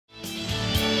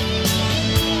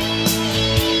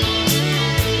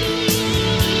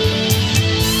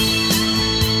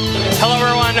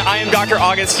Dr.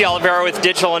 August D'Olivero with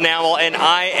Digital Enamel, and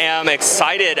I am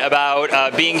excited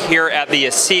about being here at the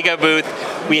Asiga booth.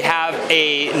 We have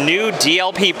a new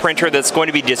DLP printer that's going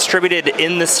to be distributed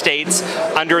in the States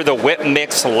under the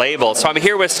WhipMix label. So I'm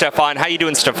here with Stefan. How you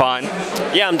doing, Stefan?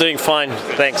 Yeah, I'm doing fine,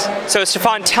 thanks. So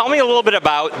Stefan, tell me a little bit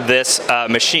about this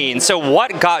machine. So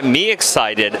what got me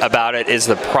excited about it is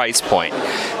the price point.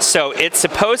 So it's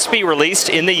supposed to be released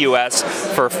in the US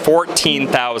for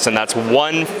 $14,000, that's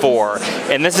 1-4.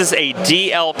 And this is a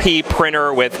DLP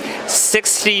printer with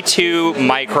 62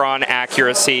 micron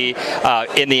accuracy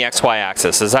in the XY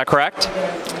axis. Is that correct?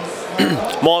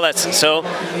 More or less. So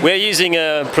we're using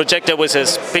a projector with a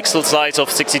pixel size of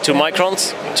 62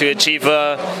 microns to achieve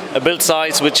a build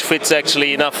size which fits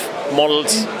actually enough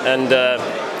models and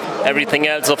everything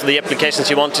else of the applications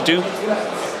you want to do.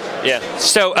 Yeah.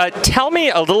 So tell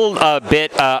me a little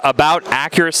bit about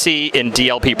accuracy in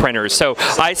DLP printers. So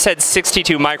I said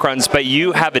 62 microns, but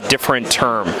you have a different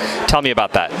term. Tell me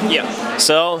about that. Yeah.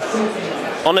 So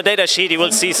on the data sheet you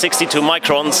will see 62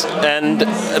 microns, and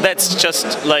that's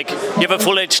just like you have a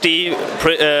full HD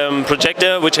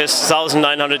projector which has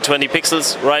 1920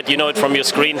 pixels, right? You know it from your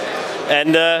screen.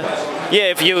 And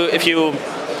yeah, if you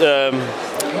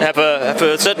have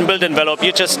a certain build envelope,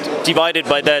 you just divide it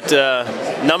by that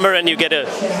number and you get a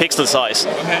pixel size.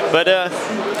 Okay. But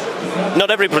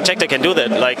not every projector can do that.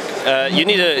 Like you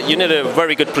need a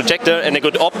very good projector and a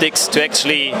good optics to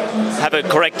actually have a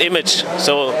correct image.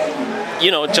 So you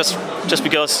know, just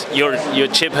because your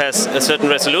chip has a certain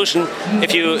resolution,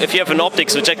 if you have an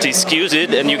optics which actually skews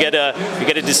it and you get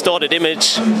a distorted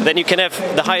image, then you can have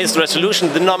the highest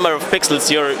resolution, the number of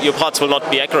pixels, your parts will not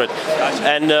be accurate.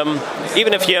 And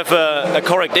even if you have a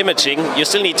correct imaging, you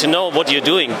still need to know what you're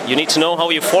doing. You need to know how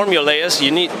you form your layers,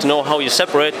 you need to know how you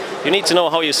separate, you need to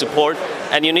know how you support,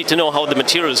 and you need to know how the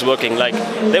material is working. Like,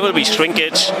 there will be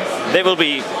shrinkage, there will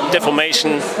be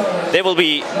deformation, there will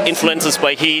be influences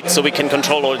by heat, so we can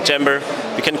control our chamber,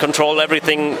 we can control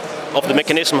everything of the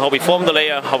mechanism, how we form the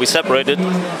layer, how we separate it,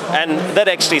 and that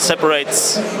actually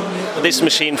separates this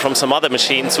machine from some other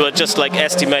machines who are just like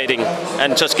estimating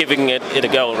and just giving it a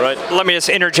go, right? Let me just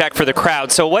interject for the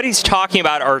crowd. So what he's talking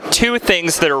about are two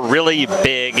things that are really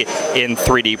big in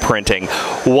 3D printing.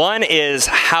 One is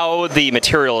how the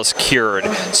material is cured.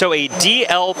 So a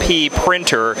DLP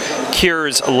printer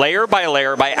cures layer by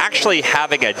layer by actually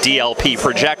having a DLP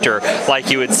projector like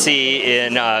you would see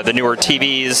in the newer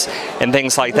TVs and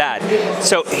things like that.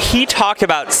 So he talked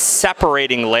about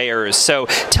separating layers. So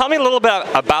tell me a little bit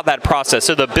about that process.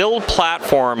 So the build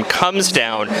platform comes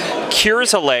down,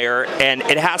 cures a layer, and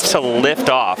it has to lift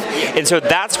off. And so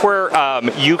that's where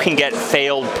you can get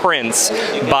failed prints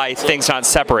by things not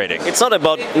separating. It's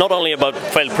not only about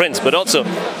failed prints, but also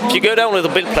if you go down with a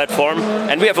build platform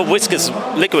and we have a viscous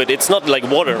liquid, it's not like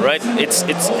water, right? It's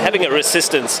having a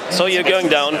resistance. So you're going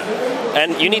down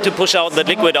and you need to push out the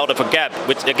liquid out of a gap,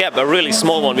 a really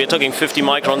small one. We're talking 50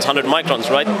 microns, 100 microns,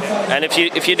 right? And if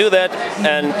you do that,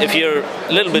 and if you're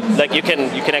a little bit like you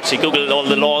can actually Google all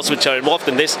the laws which are involved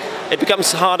in this, it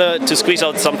becomes harder to squeeze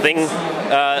out something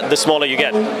the smaller you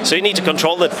get. So you need to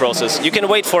control that process. You can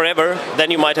wait forever,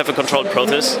 then you might have a controlled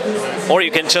process, or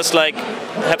you can just like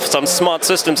have some smart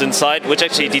systems inside which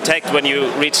actually detect when you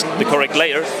reach the correct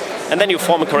layer, and then you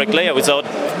form a correct layer without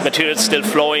materials still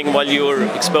flowing while you're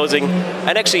exposing.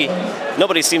 And actually,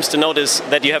 nobody seems to notice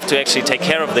that you have to actually take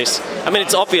care of this. I mean,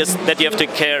 it's obvious that you have to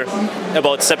care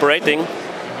about separating,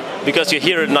 because you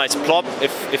hear a nice plop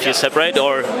if you separate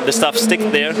or the stuff sticks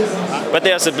there. But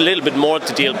there's a little bit more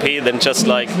to DLP than just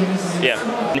like, yeah.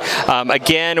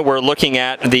 Again, we're looking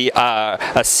at the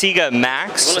Asiga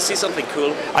Max. You want to see something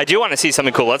cool? I do want to see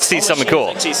something cool. Let's see something cool.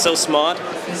 It's actually so smart.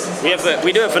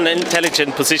 We do have an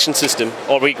intelligent position system,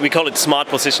 or we call it smart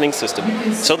positioning system.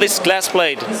 So this glass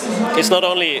plate is not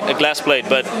only a glass plate,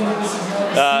 but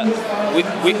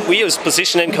we use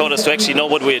position encoders to actually know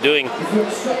what we're doing.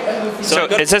 So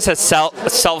is this a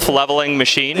self-leveling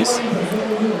machine?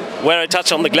 Where I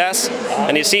touch on the glass,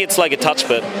 and you see it's like a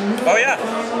touchpad. Oh yeah.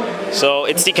 So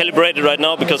it's decalibrated right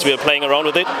now because we are playing around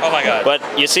with it. Oh my god. But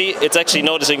you see, it's actually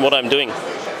noticing what I'm doing.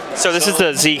 So this is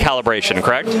the Z calibration,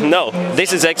 correct? No,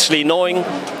 this is actually knowing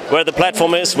where the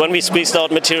platform is, when we squeezed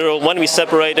out material, when we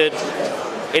separate it.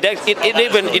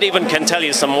 It even can tell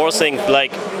you some more things,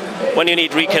 like when you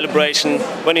need recalibration,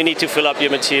 when you need to fill up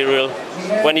your material,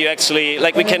 when you actually,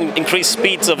 like, we can increase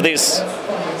speeds of this.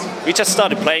 We just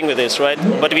started playing with this, right?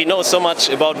 But we know so much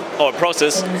about our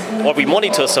process, or we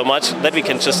monitor so much, that we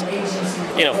can just,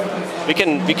 you know, we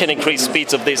can increase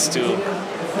speeds of this to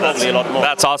probably a lot more.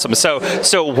 That's awesome. So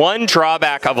one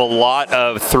drawback of a lot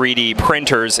of 3D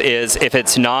printers is if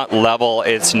it's not level,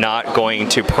 it's not going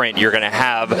to print. You're going to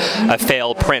have a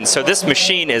failed print. So this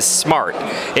machine is smart.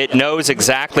 It knows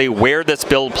exactly where this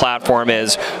build platform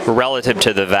is relative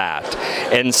to the vat.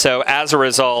 And so as a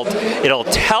result, it'll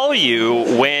tell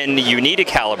you when you need to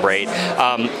calibrate.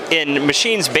 In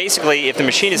machines, basically, if the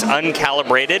machine is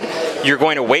uncalibrated, you're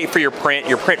going to wait for your print.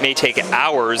 Your print may take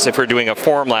hours if you're doing a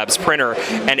Formlabs printer,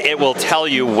 and it will tell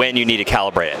you when you need to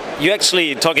calibrate it. You're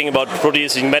actually talking about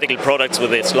producing medical products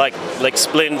with this, like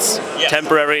splints, yes,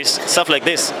 temporaries, stuff like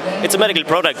this. It's a medical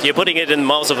product. You're putting it in the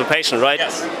mouth of a patient, right?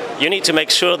 Yes. You need to make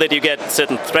sure that you get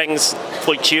certain strengths,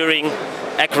 full curing,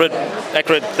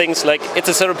 accurate things. Like, it's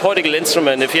a therapeutical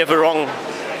instrument. If you have a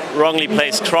wrongly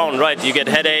placed crown, right, you get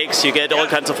headaches, you get all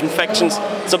kinds of infections.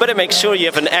 So better make sure you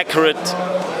have an accurate,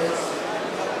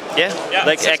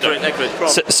 accurate crown.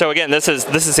 So again, this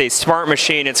is a smart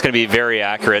machine. It's going to be very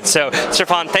accurate. So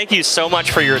Stefan, thank you so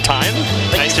much for your time.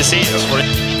 Nice to see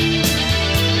you.